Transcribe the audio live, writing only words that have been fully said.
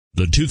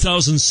The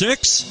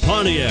 2006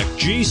 Pontiac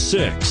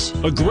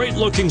G6, a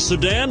great-looking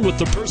sedan with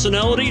the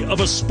personality of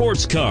a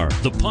sports car.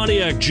 The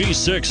Pontiac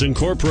G6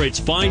 incorporates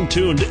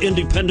fine-tuned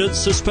independent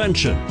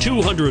suspension,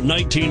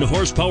 219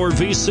 horsepower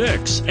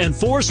V6, and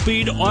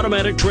 4-speed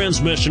automatic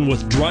transmission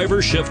with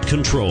driver shift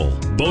control.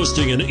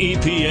 Boasting an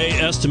EPA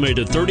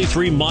estimated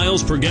 33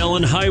 miles per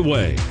gallon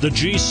highway, the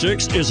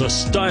G6 is a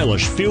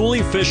stylish,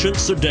 fuel-efficient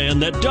sedan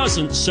that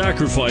doesn't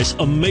sacrifice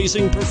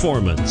amazing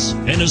performance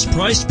and is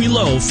priced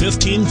below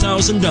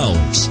 $15,000.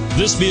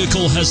 This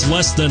vehicle has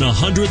less than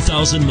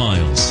 100,000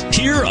 miles.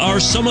 Here are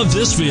some of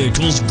this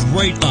vehicle's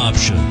great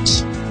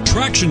options: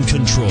 traction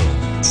control,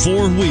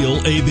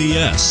 4-wheel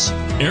ABS,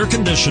 air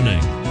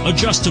conditioning,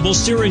 adjustable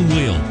steering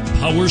wheel,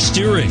 power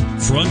steering,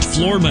 front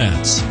floor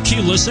mats,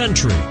 keyless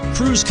entry,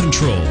 cruise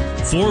control,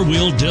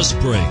 4-wheel disc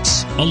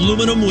brakes,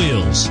 aluminum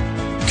wheels.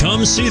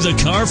 Come see the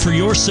car for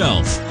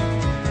yourself.